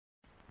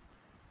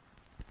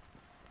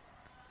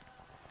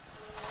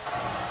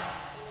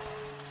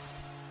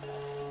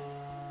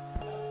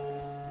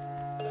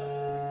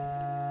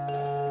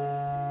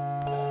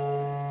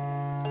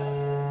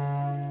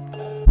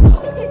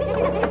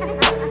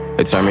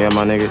Hey, turn me up,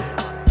 my nigga.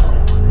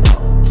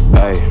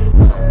 Hey,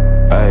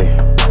 hey,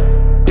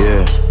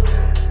 yeah,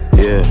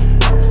 yeah,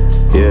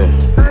 yeah.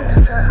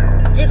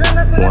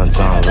 One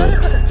time,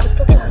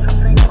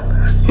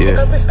 yeah,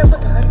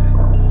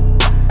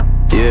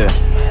 yeah,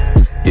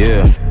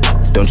 yeah.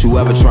 Don't you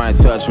ever try and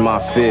touch my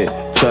fit,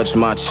 touch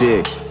my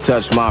chick,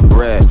 touch my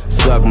bread,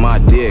 suck my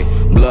dick,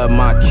 blood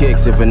my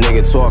kicks. If a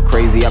nigga talk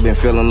crazy, I been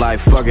feeling like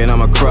fuck it,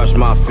 I'ma crush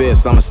my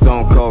fist. I'm a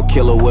stone cold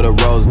killer with a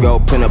rose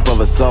gold, pin up of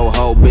a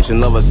Soho, bitch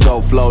and love a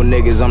soul flow,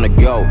 niggas I'm the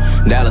go.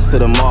 Dallas to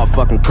the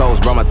motherfucking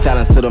coast, brought my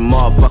talents to the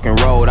motherfucking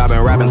road. I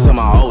been rapping to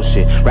my old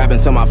shit, rapping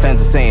to my fans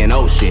and saying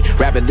oh shit.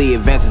 Rapidly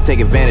advance and take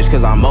advantage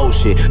cause I'm old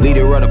shit.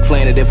 Leader of the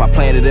planet, if I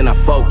plan it then I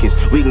focus.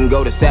 We can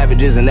go to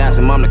Savages and ask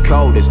them I'm the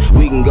coldest.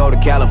 We can go to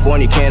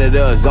California,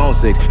 Canada, Zone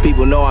 6.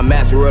 People know I'm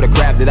master of the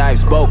craft that I've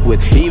spoke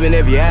with. Even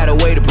if you had a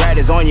way to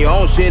practice on your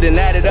own shit and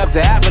add it up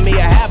to half of me,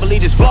 I happily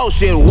just flow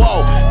shit.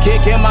 Whoa,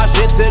 kicking my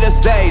shit to the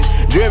stage,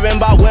 driven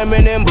by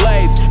women in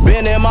blades,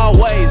 been in my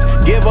ways,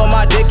 give her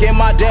my dick in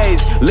my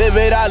days. Live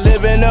it, I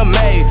live in a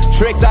maze.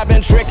 Tricks I've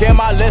been tricking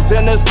my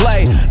listeners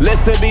play.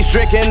 List to be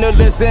stricken to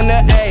listen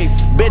to A.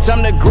 Bitch,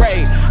 I'm the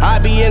great. I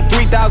be in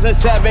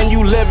 3007,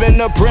 you live in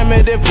a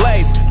primitive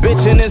place.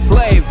 Bitch and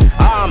enslaved,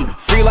 I'm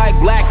free like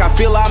black. I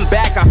feel I'm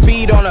back, I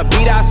feed on a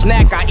beat, I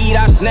snack, I eat,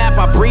 I snap,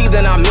 I breathe,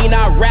 and I mean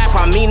I rap,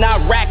 I mean I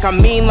rack, I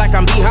mean like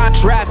I'm behind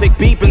traffic,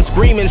 beeping,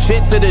 screaming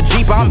shit to the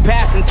Jeep I'm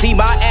passing. See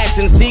my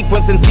action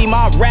sequence and see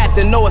my wrath,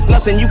 and know it's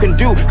nothing you can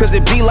do, cause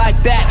it be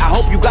like that. I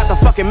hope you got the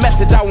fucking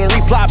message, I won't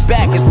reply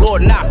back. It's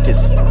Lord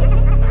Noctis.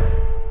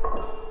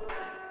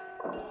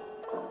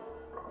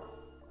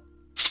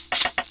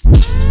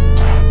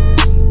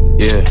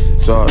 Yeah,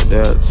 talk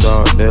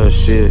that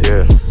shit.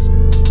 Yeah,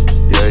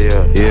 yeah,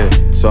 yeah, yeah.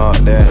 Talk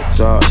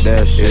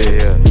that shit.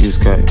 Yeah, yeah. Use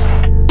K.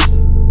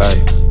 Hey,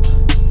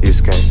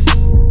 use K.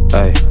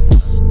 Hey,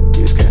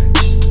 use K.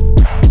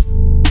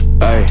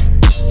 Hey,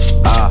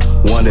 I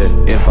wonder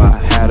if I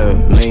had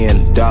 $1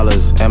 million,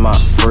 am I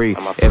free?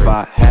 If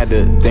I had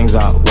the things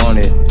I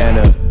wanted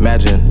and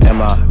imagine,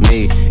 am I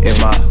me? If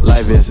my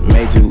life is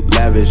made too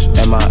lavish,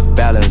 am I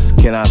balanced?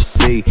 Can I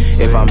see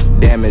if I'm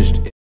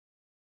damaged?